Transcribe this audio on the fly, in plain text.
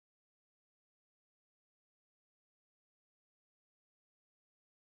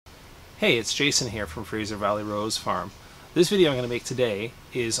Hey, it's Jason here from Fraser Valley Rose Farm. This video I'm going to make today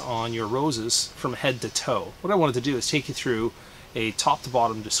is on your roses from head to toe. What I wanted to do is take you through a top to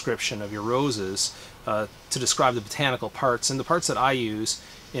bottom description of your roses to describe the botanical parts and the parts that I use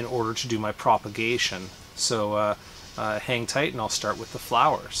in order to do my propagation. So hang tight and I'll start with the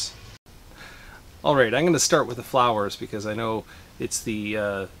flowers. Alright, I'm going to start with the flowers because I know it's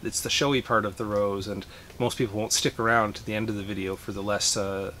the showy part of the rose, and most people won't stick around to the end of the video for the less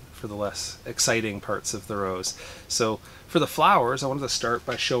exciting parts of the rose. So for the flowers, I wanted to start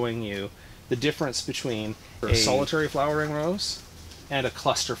by showing you the difference between a solitary flowering rose and a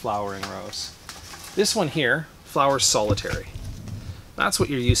cluster flowering rose. This one here flowers solitary. That's what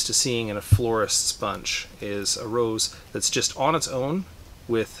you're used to seeing in a florist's bunch, is a rose that's just on its own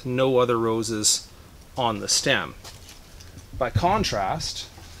with no other roses on the stem. By contrast,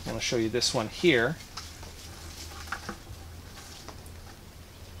 I'm going to show you this one here.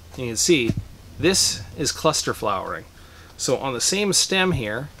 You can see this is cluster flowering. So on the same stem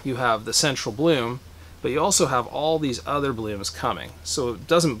here you have the central bloom, but you also have all these other blooms coming. So it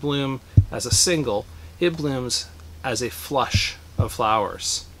doesn't bloom as a single, it blooms as a flush of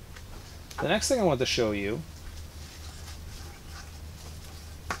flowers. The next thing I want to show you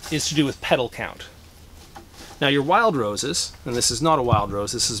is to do with petal count. Now your wild roses, and this is not a wild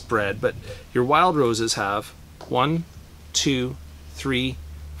rose, this is bred, but your wild roses have 1, 2, 3,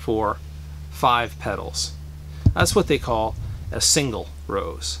 4, 5 petals. That's what they call a single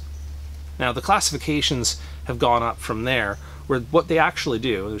rose. Now the classifications have gone up from there, where what they actually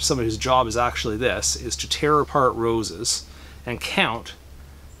do, there's somebody whose job is actually this, is to tear apart roses and count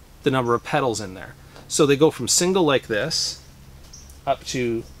the number of petals in there. So they go from single like this up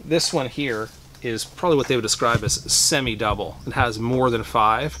to this one here is probably what they would describe as semi-double. It has more than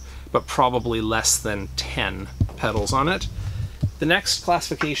 5, but probably less than 10 petals on it. The next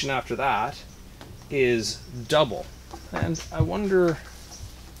classification after that is double. And I wonder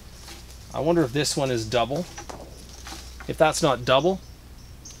if this one is double. If that's not double,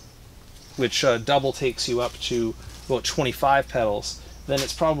 which double takes you up to about 25 petals, then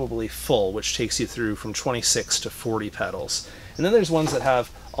it's probably full, which takes you through from 26 to 40 petals. And then there's ones that have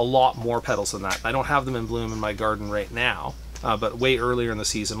a lot more petals than that. I don't have them in bloom in my garden right now, but way earlier in the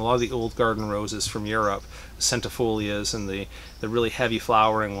season, a lot of the old garden roses from Europe, the centifolias and the really heavy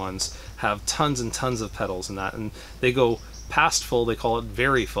flowering ones, have tons and tons of petals in that, and they go past full, they call it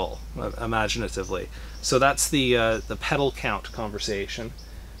very full, imaginatively. So that's the petal count conversation.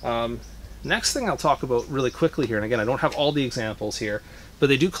 Next thing I'll talk about really quickly here, and again I don't have all the examples here, but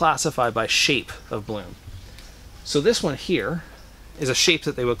they do classify by shape of bloom. So this one here is a shape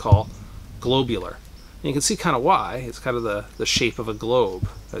that they would call globular. And you can see kind of why. It's kind of the shape of a globe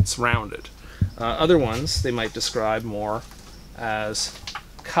that's rounded. Other ones they might describe more as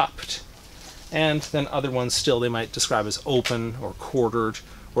cupped, and then other ones still they might describe as open or quartered,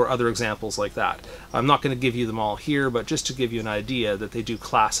 or other examples like that. I'm not going to give you them all here, but just to give you an idea that they do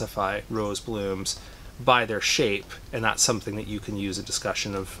classify rose blooms by their shape, and that's something that you can use a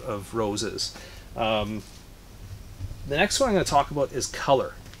discussion of roses. The next one I'm going to talk about is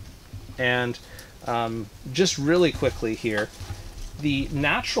color. And just really quickly here, the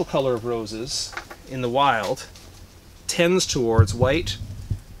natural color of roses in the wild tends towards white,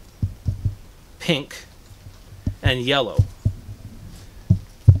 pink, and yellow.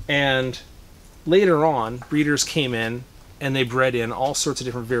 And later on, breeders came in and they bred in all sorts of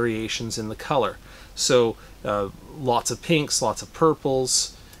different variations in the color. So lots of pinks, lots of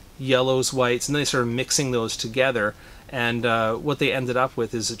purples, yellows, whites, and they started mixing those together, and what they ended up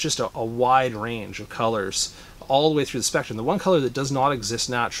with is just a wide range of colors all the way through the spectrum. The one color that does not exist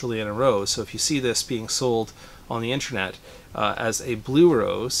naturally in a rose, so if you see this being sold on the internet as a blue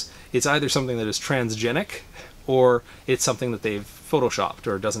rose, it's either something that is transgenic or it's something that they've photoshopped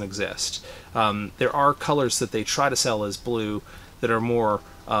or doesn't exist. There are colors that they try to sell as blue that are more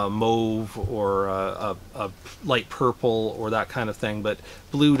mauve or a light purple or that kind of thing, but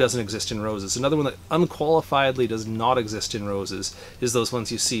blue doesn't exist in roses. Another one that unqualifiedly does not exist in roses is those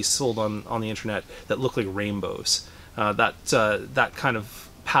ones you see sold on the internet that look like rainbows. That kind of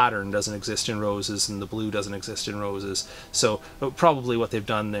pattern doesn't exist in roses, and the blue doesn't exist in roses. So probably what they've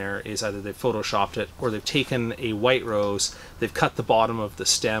done there is either they've photoshopped it, or they've taken a white rose, they've cut the bottom of the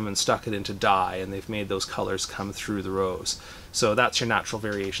stem and stuck it into dye, and they've made those colors come through the rose. So that's your natural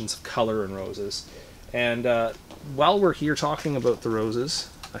variations of color in roses. And while we're here talking about the roses,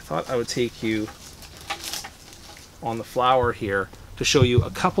 I thought I would take you on the flower here to show you a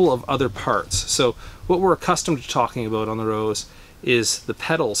couple of other parts. So what we're accustomed to talking about on the rose is the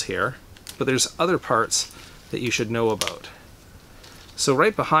petals here, but there's other parts that you should know about. So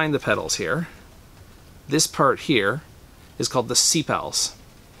right behind the petals here, this part here is called the sepals.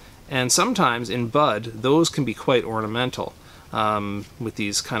 And sometimes in bud, those can be quite ornamental with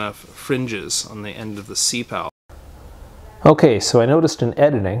these kind of fringes on the end of the sepal. Okay, so I noticed in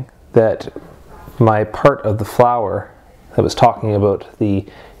editing that my part of the flower that was talking about the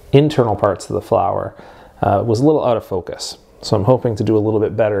internal parts of the flower was a little out of focus. So I'm hoping to do a little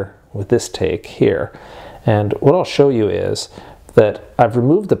bit better with this take here. And what I'll show you is that I've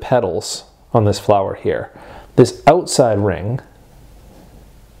removed the petals on this flower here. This outside ring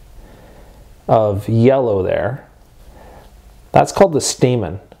of yellow there, that's called the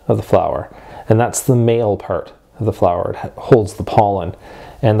stamen of the flower, and that's the male part of the flower. It holds the pollen.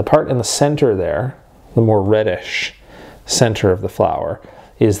 And the part in the center there, the more reddish center of the flower,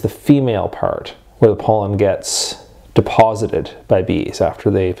 is the female part where the pollen gets deposited by bees after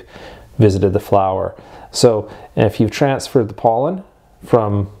they've visited the flower. So if you've transferred the pollen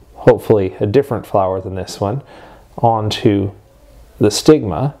from hopefully a different flower than this one onto the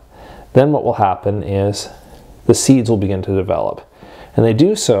stigma, then what will happen is the seeds will begin to develop. And they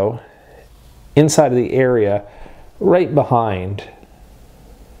do so inside of the area right behind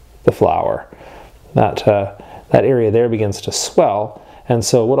the flower. That area there begins to swell, and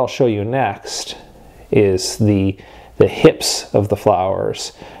so what I'll show you next is the hips of the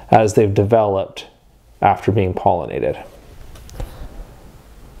flowers as they've developed after being pollinated.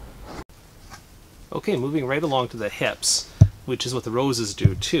 Okay, moving right along to the hips, which is what the roses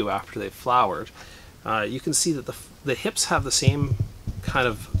do too after they've flowered. You can see that the hips have the same kind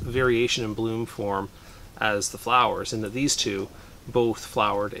of variation in bloom form as the flowers, in that these two both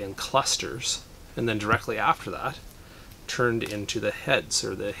flowered in clusters, and then directly after that turned into the heads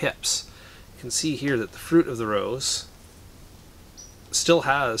or the hips. You can see here that the fruit of the rose still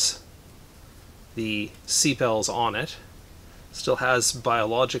has the sepals on it, still has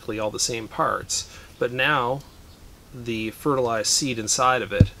biologically all the same parts, but now the fertilized seed inside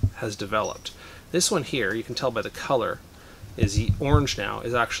of it has developed. This one here, you can tell by the color, is orange now,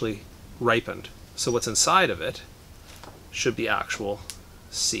 is actually ripened. So what's inside of it should be actual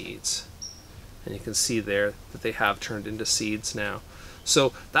seeds. And you can see there that they have turned into seeds now.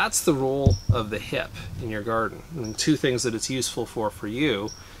 So that's the role of the hip in your garden. And two things that it's useful for you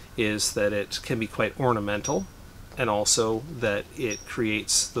is that it can be quite ornamental, and also that it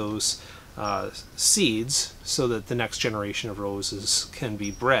creates those seeds so that the next generation of roses can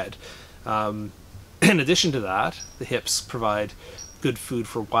be bred. In addition to that, the hips provide good food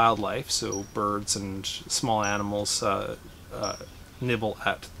for wildlife, so birds and small animals nibble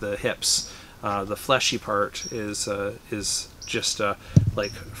at the hips. The fleshy part is just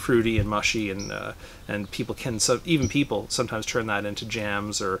like fruity and mushy, and people can, even people sometimes turn that into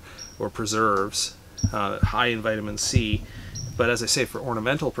jams or preserves, high in vitamin C. But as I say, for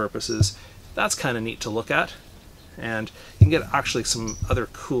ornamental purposes, that's kind of neat to look at. And you can get actually some other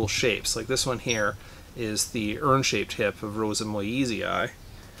cool shapes. Like this one here is the urn-shaped hip of Rosa moyesii,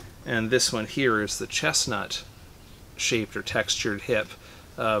 and this one here is the chestnut-shaped or textured hip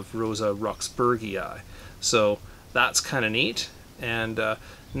of Rosa roxburghii. So that's kind of neat. And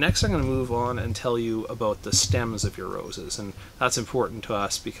next I'm going to move on and tell you about the stems of your roses, and that's important to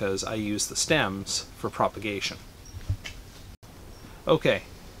us because I use the stems for propagation. Okay,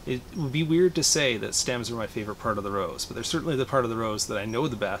 it would be weird to say that stems are my favorite part of the rose, but they're certainly the part of the rose that I know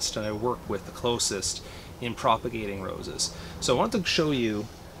the best and I work with the closest in propagating roses. So I want to show you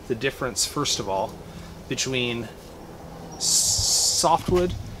the difference, first of all, between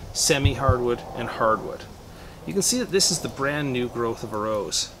softwood, semi-hardwood, and hardwood. You can see that this is the brand new growth of a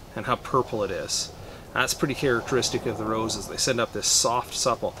rose and how purple it is. That's pretty characteristic of the roses. They send up this soft,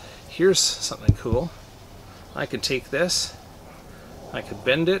 supple. Here's something cool. I could take this, I could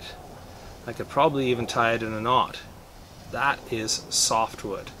bend it, I could probably even tie it in a knot. That is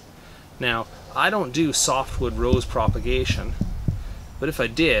softwood. Now, I don't do softwood rose propagation, but if I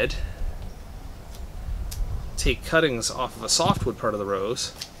did take cuttings off of a softwood part of the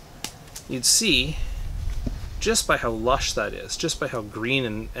rose, you'd see, just by how lush that is, just by how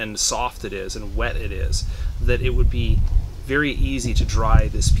green and soft it is and wet it is, that it would be very easy to dry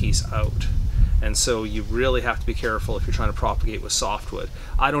this piece out. And so you really have to be careful if you're trying to propagate with softwood.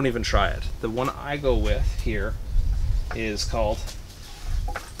 I don't even try it. The one I go with here is called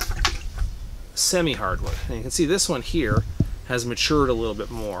semi-hardwood. And you can see this one here has matured a little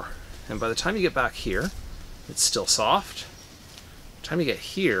bit more. And by the time you get back here, it's still soft. By the time you get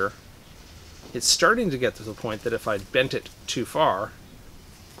here, it's starting to get to the point that if I bent it too far,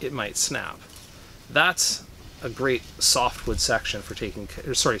 it might snap. That's a great softwood section for taking,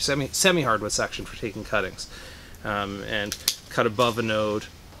 or sorry, semi-hardwood section for taking cuttings. and cut above a node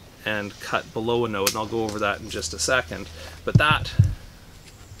and cut below a node, and I'll go over that in just a second. But that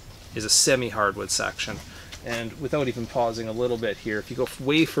is a semi-hardwood section. And without even pausing a little bit here, if you go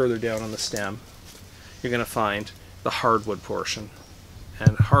way further down on the stem, you're going to find the hardwood portion.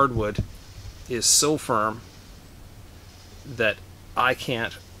 And hardwood is so firm that I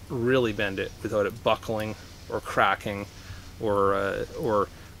can't really bend it without it buckling or cracking or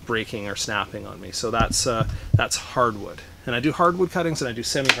breaking or snapping on me. So that's hardwood. And I do hardwood cuttings and I do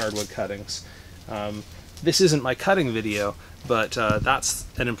semi-hardwood cuttings. This isn't my cutting video, but that's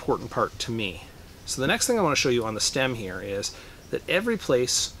an important part to me. So the next thing I want to show you on the stem here is that every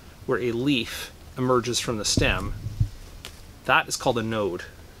place where a leaf emerges from the stem, that is called a node.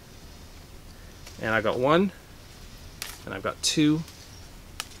 And I've got 1, and I've got 2,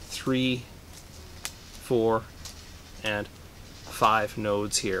 3, 4, and 5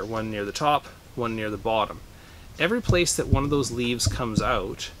 nodes here. 1 near the top, 1 near the bottom. Every place that one of those leaves comes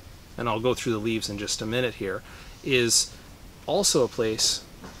out, and I'll go through the leaves in just a minute here, is also a place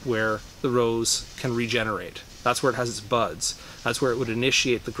where the rose can regenerate. That's where it has its buds. That's where it would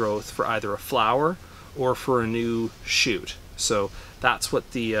initiate the growth for either a flower or for a new shoot. So that's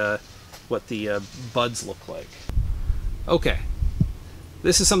what the buds look like. Okay,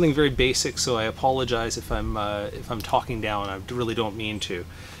 this is something very basic, so I apologize if I'm talking down. I really don't mean to,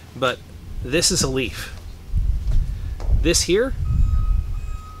 but this is a leaf. This here,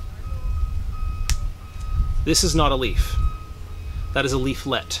 this is not a leaf. That is a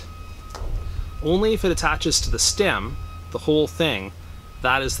leaflet. Only if it attaches to the stem, the whole thing,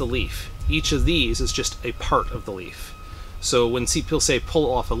 that is the leaf. Each of these is just a part of the leaf. So when people say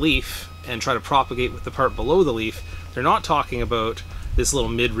pull off a leaf and try to propagate with the part below the leaf, they're not talking about this little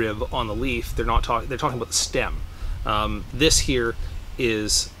midrib on the leaf. They're talking about the stem. This here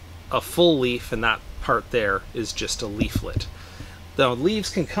is a full leaf, and that part there is just a leaflet. Now leaves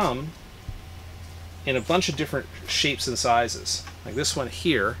can come in a bunch of different shapes and sizes. Like this one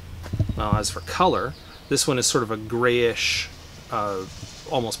here, as for color, this one is sort of a grayish,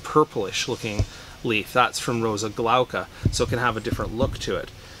 almost purplish looking leaf. That's from Rosa glauca, so it can have a different look to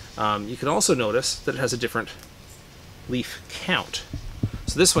it. You can also notice that it has a different leaf count.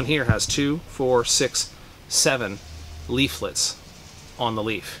 So this one here has 2, 4, 6, 7 leaflets on the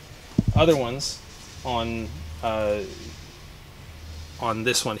leaf. Other ones on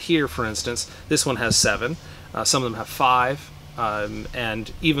this one here, for instance, this one has 7. Some of them have 5,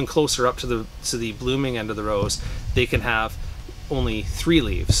 and even closer up to the blooming end of the rose, they can have only 3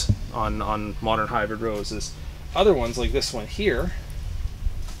 leaves on modern hybrid roses. Other ones, like this one here,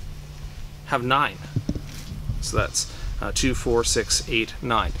 have 9. So that's 2, 4, 6, 8,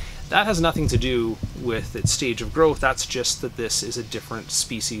 9. That has nothing to do with its stage of growth. That's just that this is a different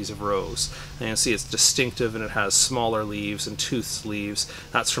species of rose. And you see it's distinctive, and it has smaller leaves and toothed leaves.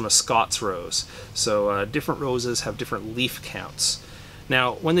 That's from a Scots rose. So different roses have different leaf counts.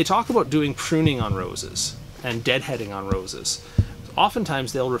 Now, when they talk about doing pruning on roses and deadheading on roses,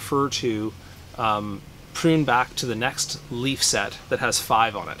 oftentimes they'll refer to prune back to the next leaf set that has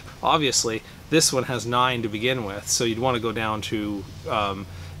 5 on it. Obviously, this one has 9 to begin with, so you'd want to go down to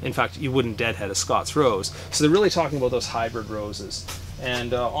in fact, you wouldn't deadhead a Scots rose. So they're really talking about those hybrid roses.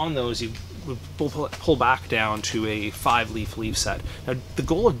 And on those, you would pull back down to a 5-leaf leaf set. Now, the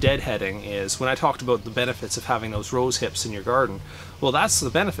goal of deadheading is, when I talked about the benefits of having those rose hips in your garden, well, that's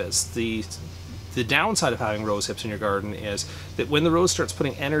the benefits. The downside of having rose hips in your garden is that when the rose starts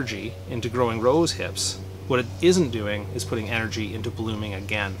putting energy into growing rose hips, what it isn't doing is putting energy into blooming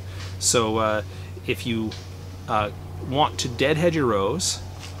again. So if you want to deadhead your rose,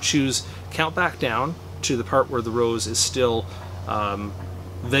 count back down to the part where the rose is still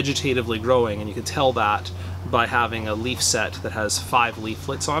vegetatively growing, and you can tell that by having a leaf set that has 5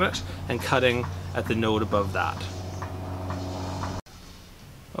 leaflets on it and cutting at the node above that.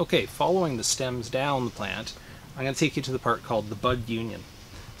 Okay, following the stems down the plant, I'm going to take you to the part called the bud union.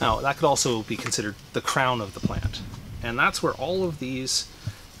 Now, that could also be considered the crown of the plant, and that's where all of these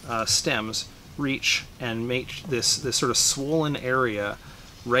stems reach and make this sort of swollen area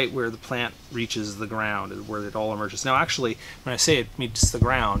right where the plant reaches the ground, where it all emerges. Now actually, when I say it meets the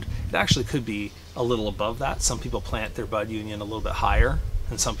ground, it actually could be a little above that. Some people plant their bud union a little bit higher,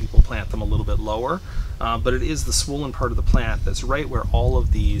 and some people plant them a little bit lower. But it is the swollen part of the plant that's right where all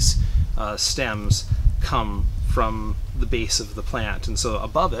of these stems come from the base of the plant. And so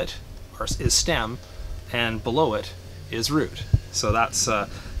above it is stem, and below it is root. So that's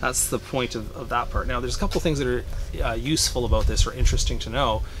the point of that part. Now, there's a couple of things that are useful about this, or interesting to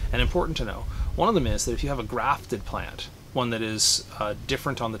know and important to know. One of them is that if you have a grafted plant, one that is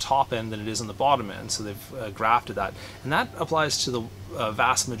different on the top end than it is on the bottom end, so they've grafted that. And that applies to the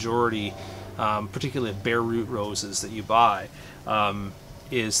vast majority, particularly of bare root roses that you buy,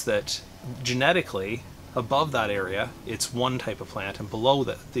 is that genetically, above that area, it's one type of plant, and below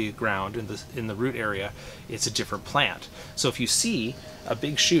the ground, in the root area, it's a different plant. So if you see a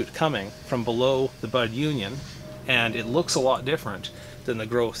big shoot coming from below the bud union, and it looks a lot different than the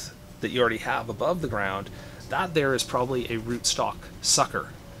growth that you already have above the ground, that there is probably a rootstock sucker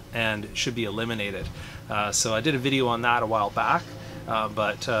and should be eliminated. So I did a video on that a while back,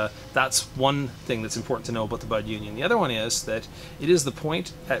 but that's one thing that's important to know about the bud union. The other one is that it is the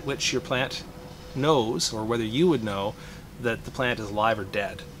point at which your plant knows, or whether you would know, that the plant is alive or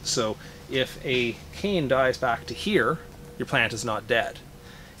dead. So if a cane dies back to here, your plant is not dead.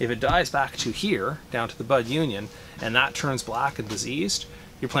 If it dies back to here, down to the bud union, and that turns black and diseased,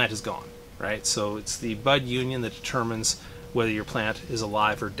 your plant is gone, right? So it's the bud union that determines whether your plant is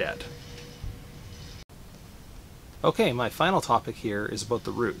alive or dead. Okay, my final topic here is about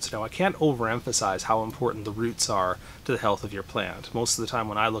the roots. Now, I can't overemphasize how important the roots are to the health of your plant. Most of the time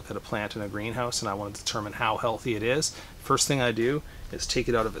when I look at a plant in a greenhouse and I want to determine how healthy it is, first thing I do is take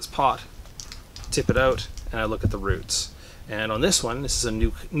it out of its pot, tip it out, and I look at the roots. And on this one, this is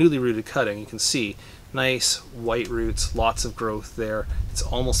a newly rooted cutting. You can see nice white roots, lots of growth there. It's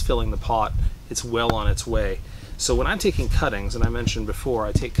almost filling the pot. It's well on its way. So when I'm taking cuttings, and I mentioned before,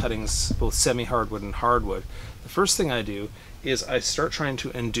 I take cuttings both semi-hardwood and hardwood, the first thing I do is I start trying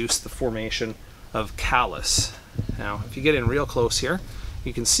to induce the formation of callus. Now, if you get in real close here,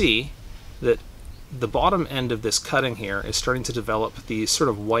 you can see that the bottom end of this cutting here is starting to develop these sort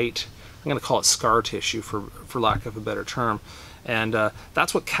of white, I'm going to call it scar tissue for lack of a better term, and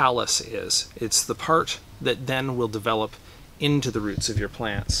that's what callus is. It's the part that then will develop into the roots of your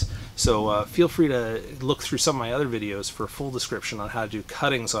plants. So feel free to look through some of my other videos for a full description on how to do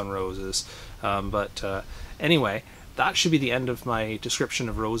cuttings on roses. Anyway, that should be the end of my description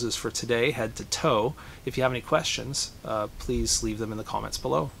of roses for today, head to toe. If you have any questions, please leave them in the comments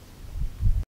below.